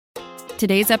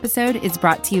Today's episode is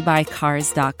brought to you by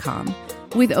Cars.com.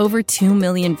 With over 2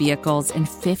 million vehicles and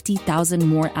 50,000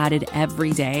 more added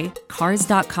every day,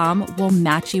 Cars.com will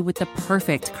match you with the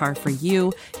perfect car for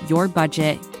you, your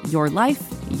budget, your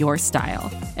life, your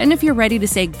style. And if you're ready to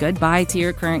say goodbye to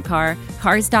your current car,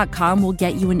 Cars.com will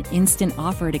get you an instant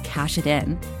offer to cash it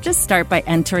in. Just start by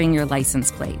entering your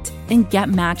license plate and get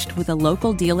matched with a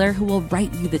local dealer who will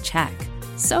write you the check.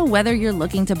 So whether you're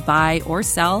looking to buy or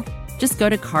sell, just go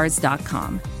to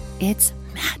Cars.com. It's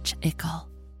magical.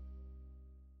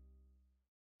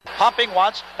 Pumping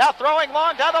once, now throwing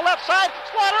long down the left side.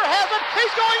 Slaughter has it. He's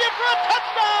going in for a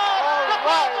touchdown. The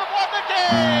Browns have won the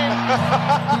game.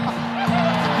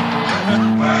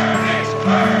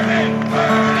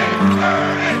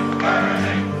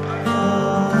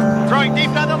 Throwing deep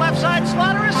down the left side.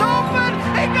 Slaughter is open.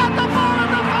 He got the ball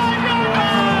at the 5-yard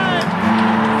line.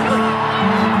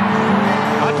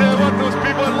 I'll tell you what, those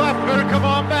people in left better come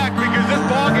on back because this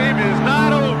ball game is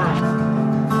not over.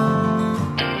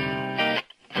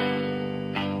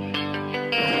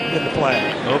 In the play.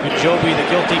 Ogunjobi, the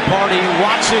guilty party.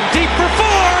 Watson deep for 4.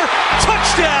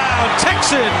 Touchdown,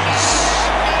 Texans.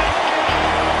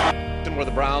 Where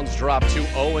the Browns dropped to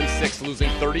 0-6, losing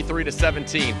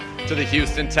 33-17 to the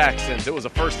Houston Texans. It was a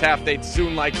first half they'd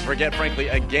soon like to forget. Frankly,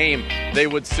 a game they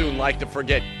would soon like to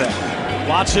forget.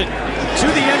 Watson to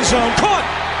the end zone.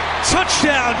 Caught.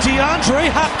 Touchdown, DeAndre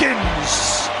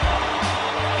Hopkins.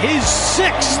 His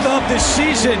 6th of the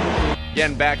season.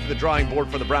 Again, back to the drawing board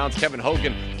for the Browns. Kevin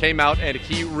Hogan came out and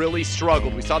he really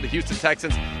struggled. We saw the Houston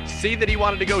Texans see that he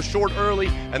wanted to go short early,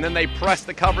 and then they pressed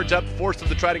the coverage up, forced him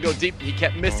to try to go deep. He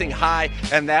kept missing high,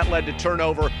 and that led to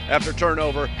turnover after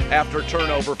turnover after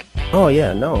turnover. Oh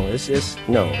yeah, no, it's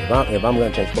no. If I'm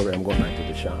going to change program, I'm going back to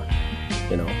Deshaun.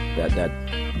 You know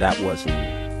that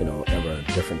wasn't ever a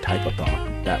different type of thought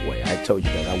that way. I told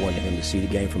you that I wanted him to see the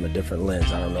game from a different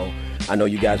lens. I don't know. I know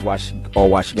you guys watch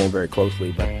the game very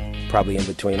closely, but probably in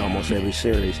between almost every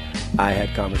series, I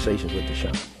had conversations with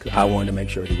Deshaun. I wanted to make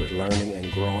sure he was learning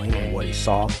and growing and what he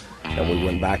saw, and we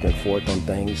went back and forth on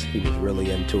things. He was really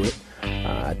into it.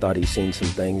 I thought he'd seen some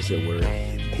things that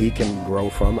he can grow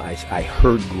from. I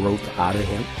heard growth out of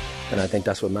him, and I think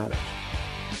that's what matters.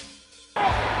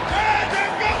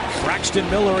 Braxton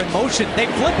Miller in motion. They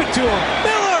flip it to him.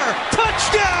 Miller,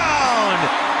 touchdown!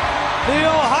 The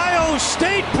Ohio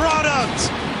State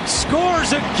product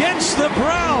scores against the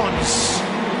Browns.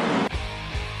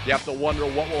 You have to wonder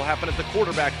what will happen at the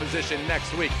quarterback position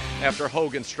next week after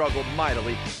Hogan struggled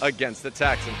mightily against the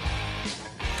Texans.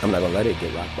 I'm not going to let it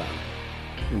get rock bottom.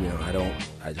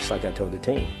 Just like I told the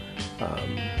team,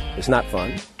 it's not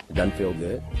fun. It doesn't feel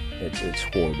good. It's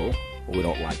horrible. We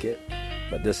don't like it.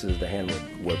 But this is the hand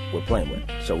we're playing with.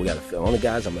 So we got to, the only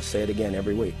guys, I'm going to say it again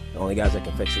every week, the only guys that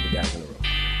can fix it are the guys in the room.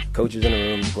 Coaches in the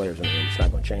room, players in the room. It's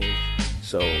not going to change.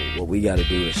 So what we got to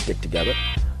do is stick together.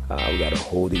 We got to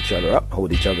hold each other up,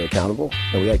 hold each other accountable,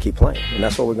 and we got to keep playing. And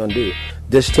that's what we're going to do.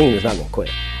 This team is not going to quit.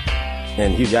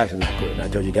 And Hugh Jackson's not quitting. I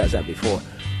told you guys that before.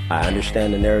 I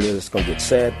understand the narrative that's going to get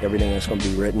said, everything that's going to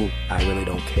be written. I really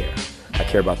don't care. I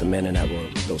care about the men in that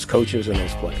room, those coaches and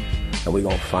those players. And we're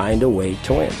going to find a way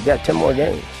to win. We got 10 more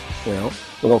games, We're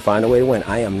going to find a way to win.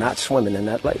 I am not swimming in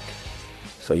that lake.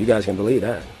 So you guys can believe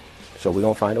that. So we're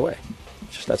going to find a way.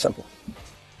 It's just that simple.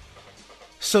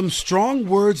 Some strong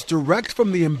words direct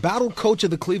from the embattled coach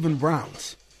of the Cleveland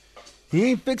Browns. He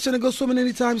ain't fixing to go swimming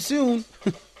anytime soon.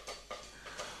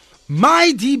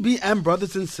 My DBN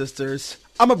brothers and sisters,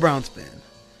 I'm a Browns fan.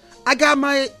 I got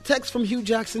my text from Hugh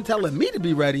Jackson telling me to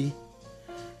be ready.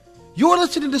 You're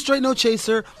listening to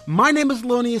StraightNoChaser. My name is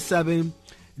Lonia7,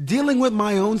 dealing with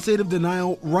my own state of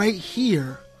denial right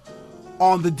here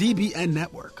on the DBN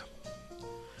Network.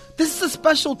 This is a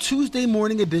special Tuesday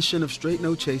morning edition of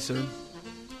StraightNoChaser.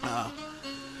 I'm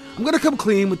going to come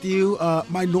clean with you.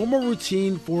 My normal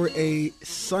routine for a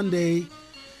Sunday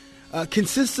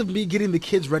consists of me getting the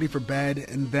kids ready for bed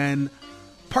and then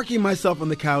parking myself on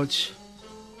the couch,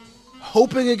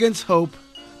 hoping against hope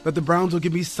that the Browns will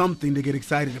give me something to get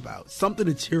excited about, something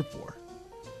to cheer for.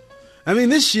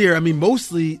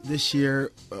 Mostly this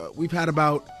year, we've had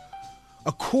about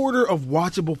a quarter of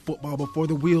watchable football before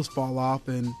the wheels fall off,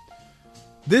 and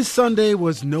this Sunday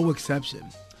was no exception.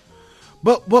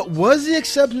 But what was the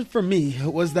exception for me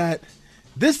was that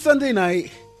this Sunday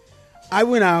night, I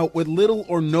went out with little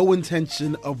or no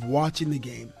intention of watching the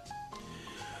game.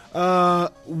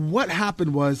 What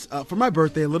happened was, for my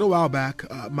birthday a little while back,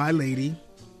 my lady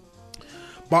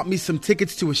bought me some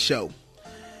tickets to a show.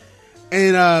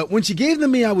 And when she gave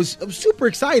them to me, I was super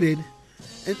excited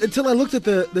until I looked at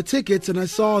the tickets and I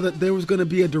saw that there was going to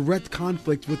be a direct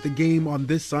conflict with the game on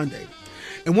this Sunday.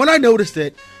 And when I noticed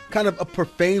it, kind of a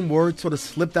profane word sort of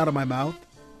slipped out of my mouth.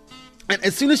 And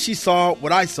as soon as she saw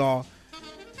what I saw,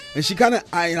 and she kind of,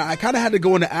 I kind of had to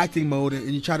go into acting mode and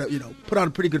you try to, put on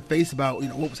a pretty good face about,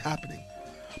 what was happening.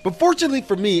 But fortunately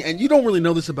for me, and you don't really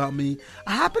know this about me,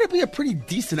 I happen to be a pretty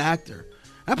decent actor.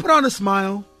 I put on a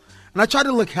smile and I tried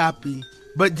to look happy,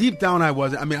 but deep down I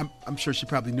wasn't. I mean, I'm sure she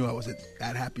probably knew I wasn't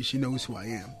that happy. She knows who I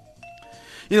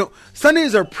am.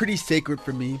 Sundays are pretty sacred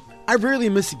for me. I rarely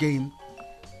miss a game.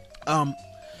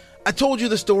 I told you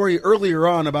the story earlier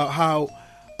on about how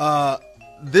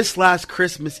this last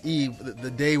Christmas Eve,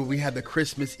 the day when we had the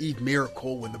Christmas Eve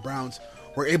miracle when the Browns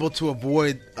were able to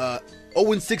avoid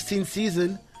 0-16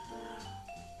 season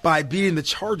by beating the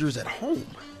Chargers at home.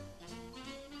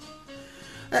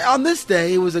 On this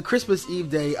day, it was a Christmas Eve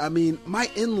day. I mean,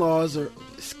 my in-laws are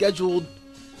scheduled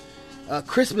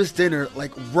Christmas dinner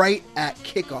like right at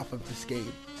kickoff of this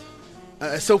game.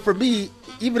 So for me,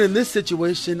 even in this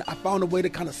situation, I found a way to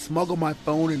kind of smuggle my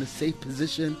phone in a safe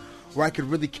position where I could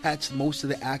really catch most of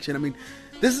the action. I mean,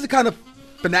 this is the kind of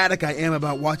fanatic I am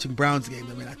about watching Browns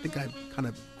games. I mean, I think I kind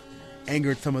of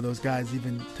angered some of those guys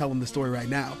even telling the story right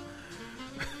now.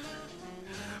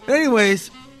 But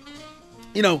anyways,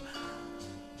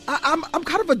 I'm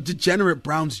kind of a degenerate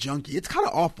Browns junkie. It's kind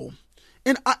of awful.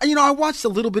 And I watched a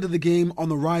little bit of the game on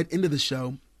the ride into the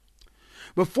show.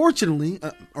 But fortunately,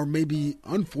 or maybe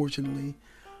unfortunately,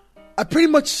 I pretty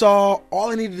much saw all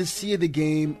I needed to see of the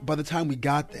game by the time we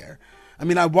got there. I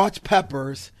mean, I watched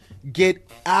Peppers get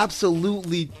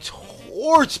absolutely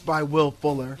torched by Will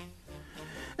Fuller.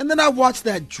 And then I watched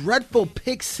that dreadful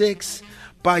pick six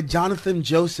by Jonathan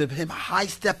Joseph, him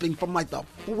high-stepping from like the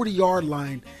 40-yard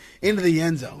line into the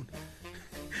end zone.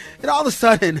 And all of a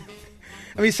sudden,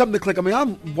 I mean, something clicked. I mean,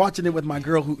 I'm watching it with my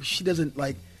girl who she doesn't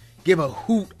like give a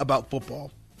hoot about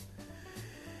football.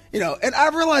 And I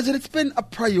realized that it's been a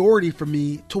priority for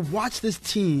me to watch this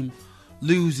team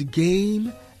lose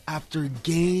game after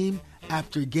game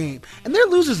after game. And they're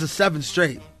losers of 7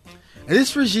 straight. And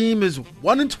this regime is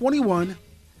 1-21.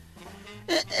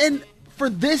 And for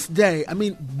this day, I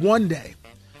mean, one day,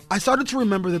 I started to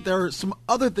remember that there are some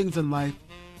other things in life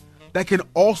that can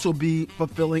also be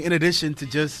fulfilling in addition to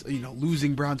just,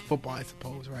 losing Browns football, I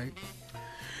suppose, right?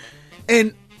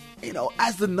 And,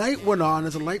 as the night went on,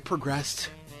 as the night progressed,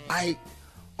 I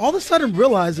all of a sudden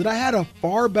realized that I had a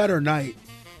far better night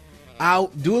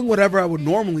out doing whatever I would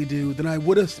normally do than I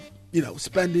would have,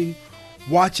 spending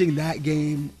watching that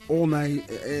game all night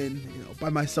and, by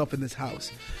myself in this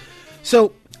house.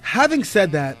 So, having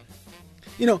said that,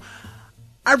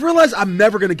 I realized I'm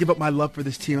never going to give up my love for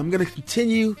this team. I'm going to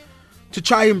continue to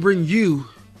try and bring you,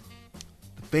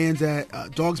 the fans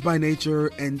at Dogs by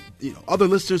Nature, and other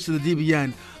listeners to the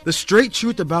DBN, the straight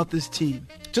truth about this team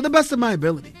to the best of my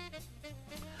ability.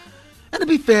 And to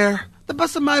be fair, the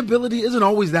best of my ability isn't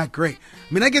always that great.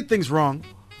 I mean, I get things wrong.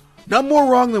 Not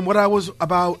more wrong than what I was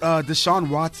about Deshaun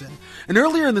Watson. And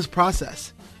earlier in this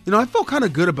process, I felt kind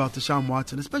of good about Deshaun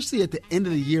Watson, especially at the end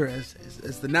of the year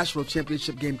as the national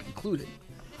championship game concluded.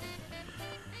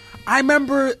 I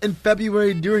remember in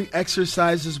February during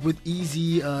exercises with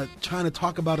Easy trying to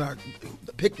talk about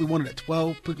the pick we wanted at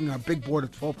 12, picking our big board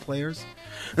of 12 players.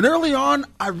 And early on,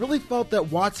 I really felt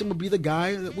that Watson would be the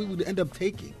guy that we would end up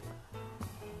taking.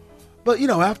 But,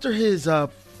 after his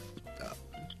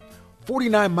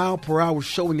 49 mile per hour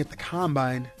showing at the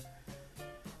combine,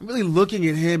 really looking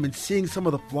at him and seeing some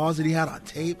of the flaws that he had on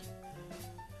tape.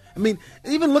 I mean,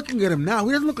 even looking at him now,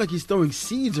 he doesn't look like he's throwing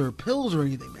seeds or pills or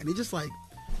anything, man. He's just like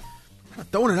kind of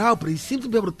throwing it out, but he seems to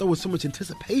be able to throw with so much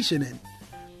anticipation and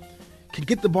can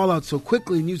get the ball out so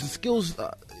quickly and use the skills,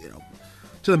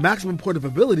 to the maximum point of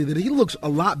ability that he looks a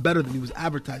lot better than he was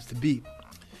advertised to be.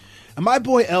 And my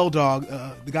boy L-Dog,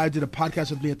 the guy who did a podcast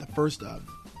with me at the first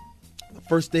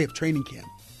day of training camp,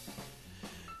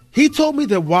 he told me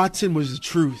that Watson was the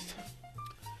truth.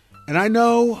 And I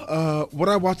know what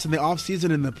I watched in the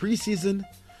offseason and the preseason,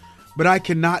 but I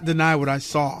cannot deny what I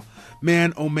saw.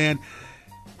 Man, oh man,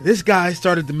 this guy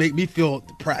started to make me feel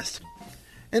depressed.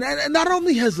 And not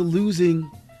only has the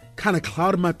losing kind of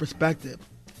clouded my perspective,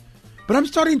 but I'm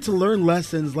starting to learn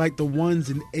lessons like the ones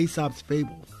in Aesop's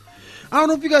Fable. I don't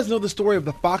know if you guys know the story of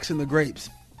the fox and the grapes.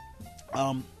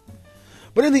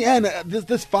 But in the end,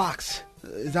 this fox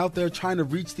is out there trying to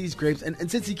reach these grapes. And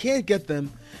since he can't get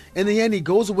them, in the end, he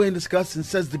goes away in disgust and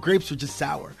says the grapes are just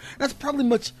sour. That's probably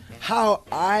much how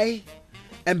I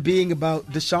am being about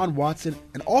Deshaun Watson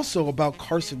and also about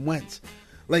Carson Wentz.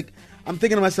 Like, I'm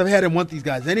thinking to myself, hey, I didn't want these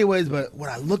guys anyways, but when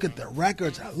I look at their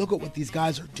records, I look at what these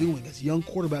guys are doing as young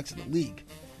quarterbacks in the league,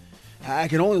 I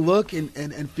can only look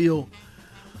and feel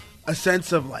a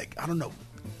sense of, like, I don't know,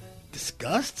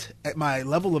 disgust at my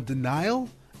level of denial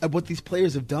at what these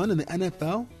players have done in the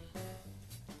NFL,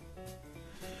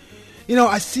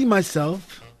 I see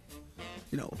myself,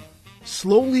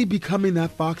 slowly becoming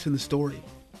that fox in the story.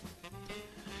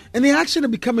 And the action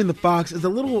of becoming the fox is a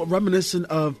little reminiscent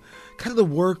of kind of the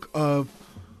work of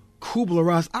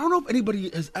Kubler-Ross. I don't know if anybody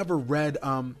has ever read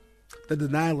The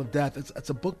Denial of Death. It's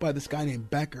a book by this guy named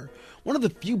Becker. One of the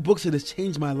few books that has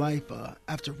changed my life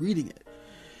after reading it.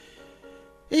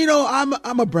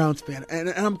 I'm a Browns fan, and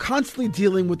I'm constantly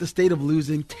dealing with the state of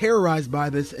losing, terrorized by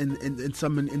this in so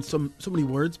many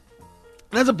words.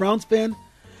 And as a Browns fan,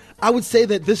 I would say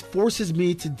that this forces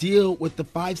me to deal with the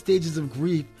 5 stages of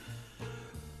grief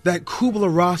that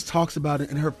Kubler-Ross talks about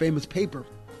in her famous paper.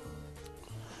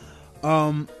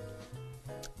 Of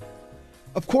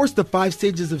course, the 5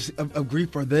 stages of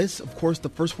grief are this. Of course, the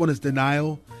first one is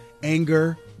denial,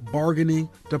 anger, bargaining,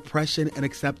 depression, and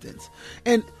acceptance.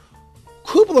 And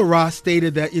Kubler-Ross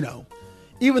stated that,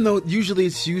 even though usually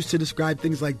it's used to describe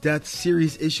things like death,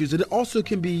 serious issues, it also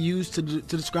can be used to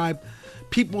describe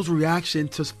people's reaction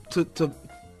to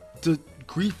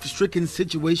grief-stricken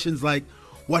situations like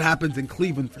what happens in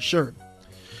Cleveland, for sure.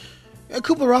 And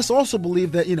Kubler-Ross also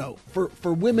believed that,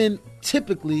 for women,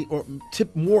 typically, or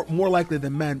more likely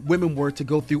than men, women were to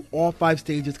go through all 5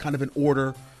 stages kind of in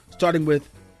order, starting with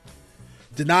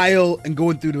denial and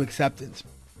going through to acceptance.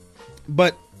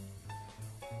 But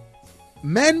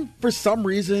men, for some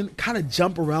reason, kind of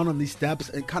jump around on these steps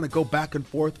and kind of go back and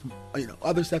forth from,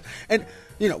 other steps. And,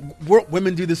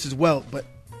 women do this as well. But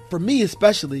for me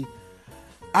especially,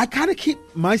 I kind of keep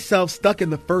myself stuck in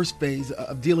the first phase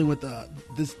of dealing with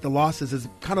the losses, as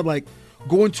kind of like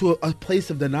going to a place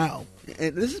of denial.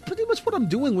 And this is pretty much what I'm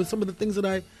doing with some of the things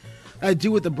that I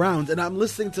do with the Browns. And I'm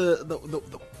listening to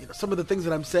some of the things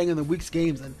that I'm saying in the week's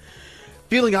games and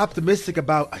feeling optimistic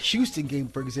about a Houston game,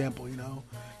 for example,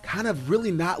 kind of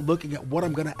really not looking at what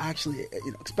I'm going to actually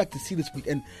expect to see this week.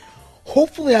 And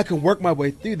hopefully I can work my way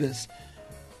through this.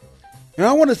 And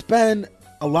I want to spend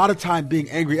a lot of time being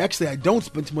angry. Actually, I don't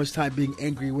spend too much time being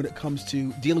angry when it comes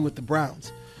to dealing with the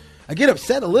Browns. I get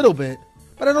upset a little bit,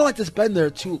 but I don't like to spend there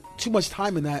too much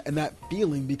time in that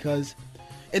feeling, because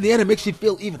in the end it makes me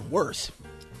feel even worse.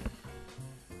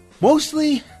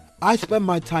 Mostly, I spend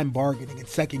my time bargaining and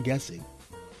second guessing,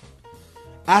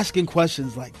 asking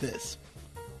questions like this.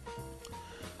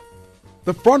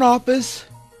 The front office,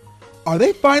 are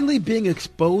they finally being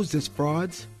exposed as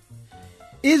frauds?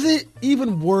 Is it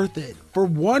even worth it for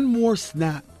one more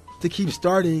snap to keep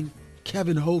starting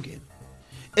Kevin Hogan?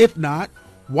 If not,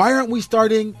 why aren't we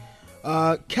starting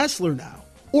Kessler now?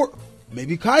 Or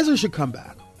maybe Kaiser should come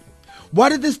back. Why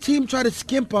did this team try to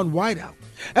skimp on wideout?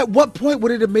 At what point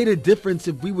would it have made a difference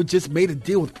if we would just made a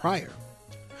deal with Pryor?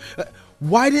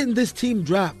 Why didn't this team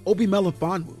draft Obi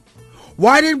Melifonwu?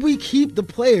 Why didn't we keep the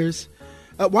players?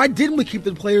 Why didn't we keep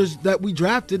the players that we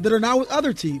drafted that are now with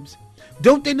other teams?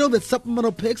 Don't they know that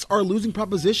supplemental picks are a losing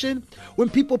proposition? When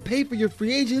people pay for your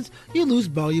free agents, you lose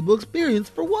valuable experience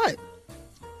for what?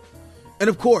 And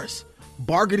of course,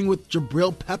 bargaining with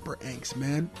Jabril Pepper angst,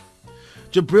 man.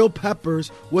 Jabril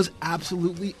Peppers was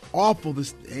absolutely awful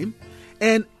this game.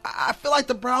 And I feel like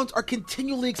the Browns are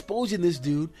continually exposing this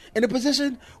dude in a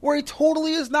position where he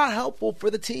totally is not helpful for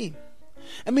the team.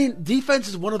 I mean, defense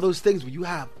is one of those things where you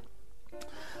have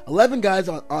 11 guys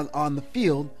on the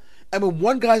field, and when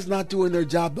one guy's not doing their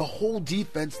job, the whole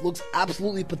defense looks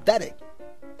absolutely pathetic.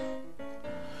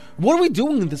 What are we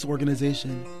doing in this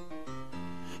organization?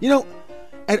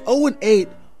 At 0-8,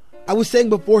 I was saying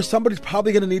before, somebody's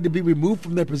probably going to need to be removed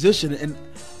from their position, and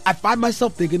I find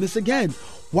myself thinking this again.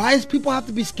 Why does people have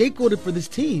to be scapegoated for this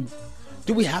team?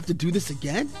 Do we have to do this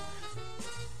again?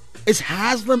 Is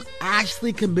Haslam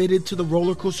actually committed to the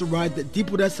roller coaster ride that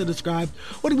Deep Odessa described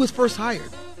when he was first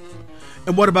hired?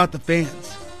 And what about the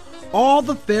fans? All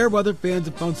the fair weather fans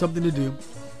have found something to do.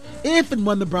 If and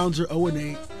when the Browns are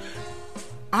 0-8,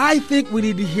 I think we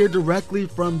need to hear directly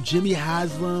from Jimmy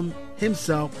Haslam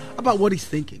himself about what he's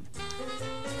thinking.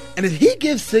 And if he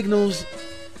gives signals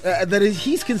that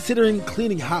he's considering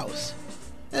cleaning house,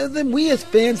 then we as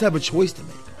fans have a choice to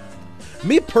make.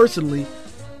 Me personally,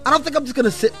 I don't think I'm just going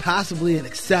to sit passively and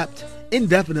accept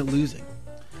indefinite losing.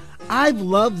 I've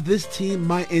loved this team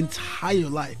my entire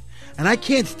life, and I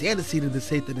can't stand to see the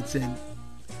state that it's in.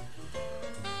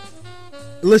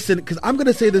 Listen, because I'm going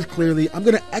to say this clearly. I'm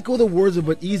going to echo the words of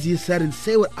what Easy has said and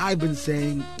say what I've been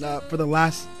saying for the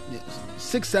last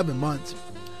 6-7 months.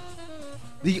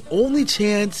 The only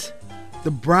chance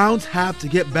the Browns have to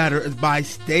get better is by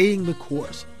staying the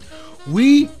course.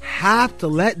 We have to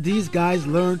let these guys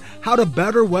learn how to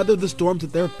better weather the storms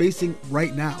that they're facing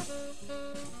right now.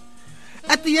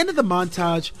 At the end of the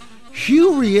montage,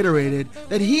 Hugh reiterated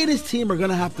that he and his team are going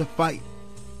to have to fight.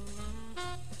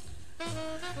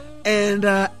 And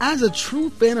as a true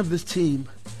fan of this team,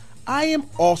 I am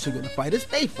also going to fight as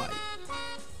they fight.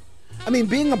 I mean,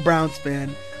 being a Browns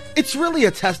fan, it's really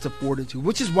a test of fortitude,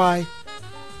 which is why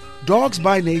Dogs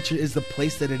by Nature is the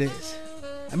place that it is.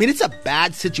 I mean, it's a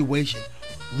bad situation.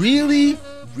 Really,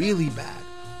 really bad.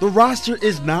 The roster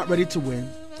is not ready to win.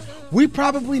 We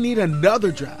probably need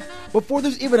another draft before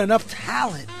there's even enough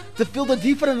talent to field a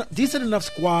decent enough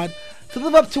squad to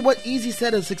live up to what Easy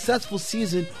said a successful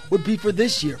season would be for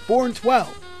this year, 4-12.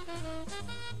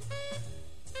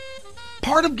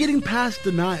 Part of getting past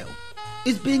denial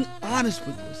is being honest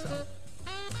with yourself.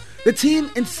 The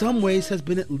team, in some ways, has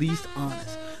been at least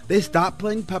honest. They stopped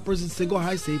playing Peppers in single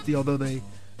high safety, although they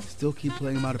still keep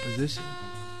playing him out of position.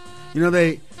 You know,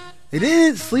 they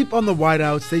didn't sleep on the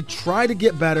wideouts. They tried to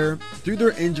get better through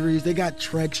their injuries. They got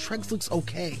Treggs. Treggs looks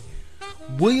okay.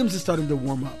 Williams is starting to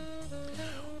warm up.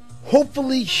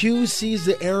 Hopefully, Hughes sees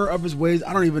the error of his ways.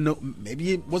 I don't even know.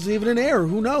 Maybe it wasn't even an error.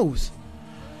 Who knows?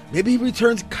 Maybe he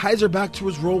returns Kizer back to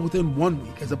his role within 1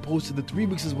 week as opposed to the 3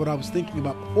 weeks is what I was thinking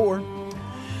about before.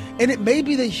 And it may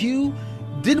be that Hugh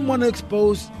didn't want to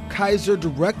expose Kizer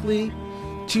directly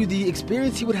to the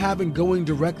experience he would have in going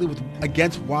directly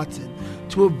against Watson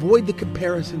to avoid the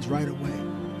comparisons right away.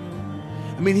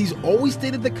 I mean, he's always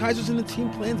stated that Kaiser's in the team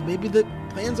plans. Maybe the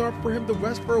plans are for him to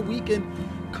rest for a week and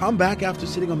come back after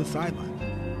sitting on the sideline.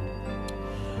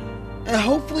 And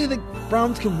hopefully the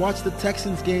Browns can watch the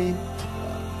Texans game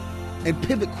and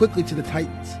pivot quickly to the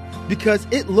Titans, because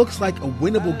it looks like a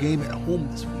winnable game at home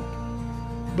this week.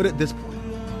 But at this point,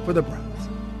 for the Browns,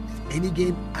 is any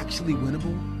game actually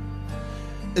winnable?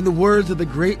 In the words of the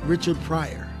great Richard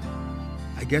Pryor,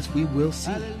 I guess we will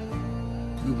see.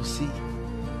 We will see.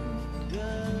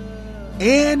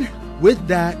 And with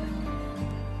that,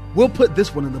 we'll put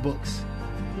this one in the books.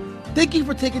 Thank you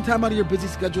for taking time out of your busy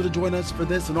schedule to join us for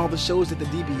this and all the shows at the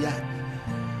DBN.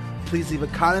 Please leave a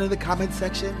comment in the comment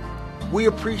section. We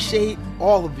appreciate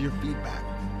all of your feedback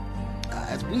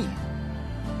as we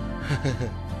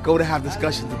go to have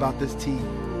discussions about this team.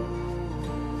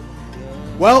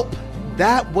 Well,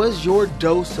 that was your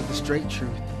dose of the straight truth.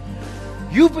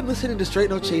 You've been listening to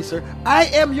StraightNoChaser. I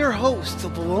am your host,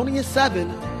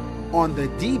 Thelonious7, on the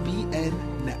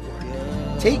DBN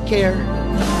Network. Take care.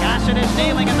 Gossett is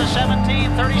dealing at the 17,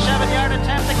 37-yard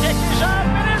attempt. The kick is up.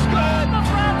 It is good. The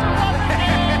Browns have won the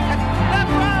game. The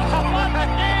Browns have won the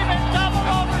game in double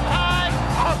overtime,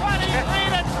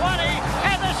 23-20,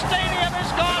 and the stadium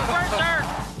is gone berserk.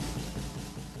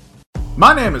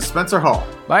 My name is Spencer Hall.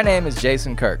 My name is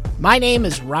Jason Kirk. My name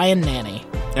is Ryan Nanny.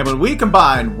 And when we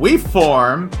combine, we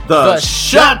form the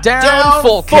Shutdown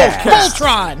Fullcast.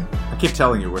 Voltron! I keep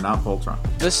telling you, we're not Voltron.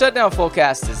 The Shutdown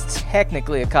Fullcast is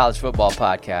technically a college football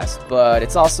podcast, but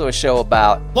it's also a show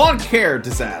about lawn care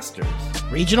disasters,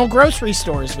 regional grocery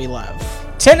stores we love,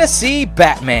 Tennessee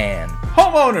Batman,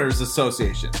 homeowners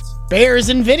associations, bears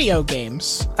and video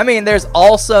games. I mean, there's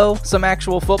also some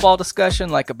actual football discussion,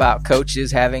 like about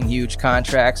coaches having huge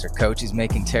contracts, or coaches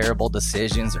making terrible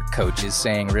decisions, or coaches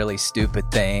saying really stupid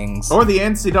things. Or the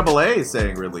NCAA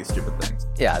saying really stupid things.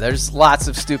 Yeah, there's lots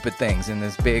of stupid things in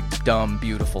this big, dumb,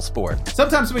 beautiful sport.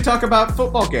 Sometimes we talk about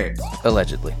football games.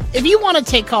 Allegedly. If you want to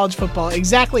take college football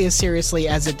exactly as seriously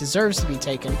as it deserves to be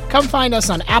taken, come find us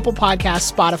on Apple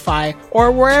Podcasts, Spotify,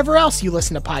 or wherever else you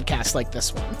listen to podcasts like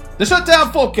this one. The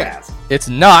Shutdown Fullcast. It's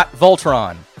not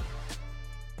Voltron.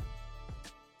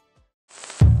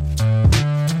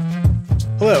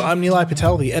 Hello, I'm Nilay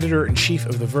Patel, the editor-in-chief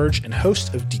of The Verge and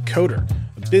host of Decoder,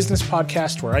 a business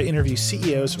podcast where I interview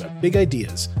CEOs about big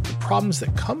ideas, the problems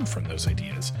that come from those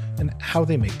ideas, and how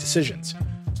they make decisions.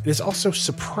 It is also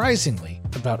surprisingly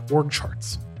about org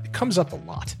charts. It comes up a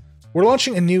lot. We're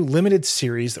launching a new limited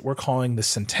series that we're calling the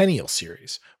Centennial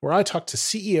Series, where I talk to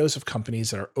CEOs of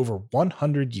companies that are over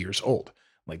 100 years old,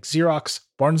 like Xerox,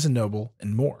 Barnes & Noble,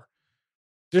 and more.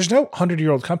 There's no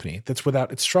 100-year-old company that's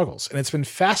without its struggles, and it's been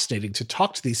fascinating to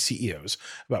talk to these CEOs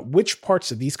about which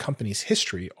parts of these companies'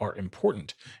 history are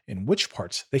important and which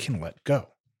parts they can let go.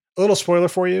 A little spoiler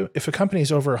for you, if a company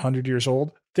is over 100 years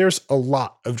old, there's a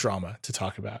lot of drama to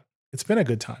talk about. It's been a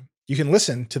good time. You can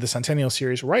listen to the Centennial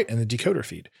Series right in the Decoder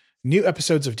feed. New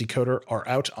episodes of Decoder are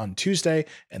out on Tuesday,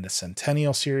 and the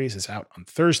Centennial Series is out on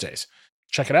Thursdays.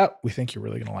 Check it out. We think you're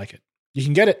really going to like it. You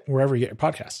can get it wherever you get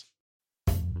your podcasts.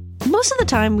 Most of the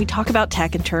time, we talk about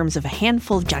tech in terms of a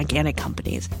handful of gigantic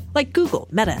companies, like Google,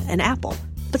 Meta, and Apple.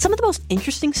 But some of the most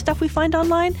interesting stuff we find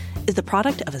online is the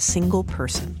product of a single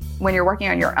person. When you're working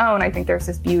on your own, I think there's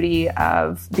this beauty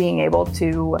of being able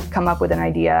to come up with an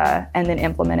idea and then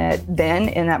implement it then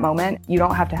in that moment. You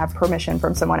don't have to have permission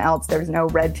from someone else. There's no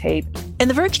red tape. In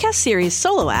the Vergecast series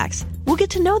Solo Acts, we'll get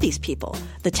to know these people,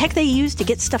 the tech they use to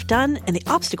get stuff done, and the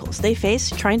obstacles they face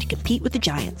trying to compete with the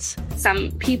giants. Some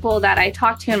people that I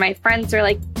talk to and my friends are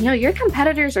like, your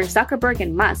competitors are Zuckerberg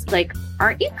and Musk. Like,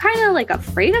 aren't you kind of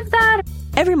afraid of that?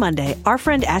 Every Monday, our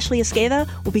friend Ashley Esqueda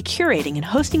will be curating and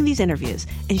hosting these interviews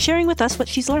and sharing with us what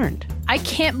she's learned. I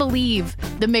can't believe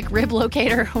the McRib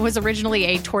locator was originally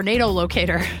a tornado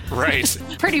locator. Right.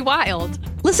 Pretty wild.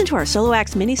 Listen to our Solo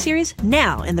Acts miniseries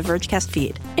now in the Vergecast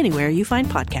feed, anywhere you find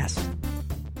podcasts.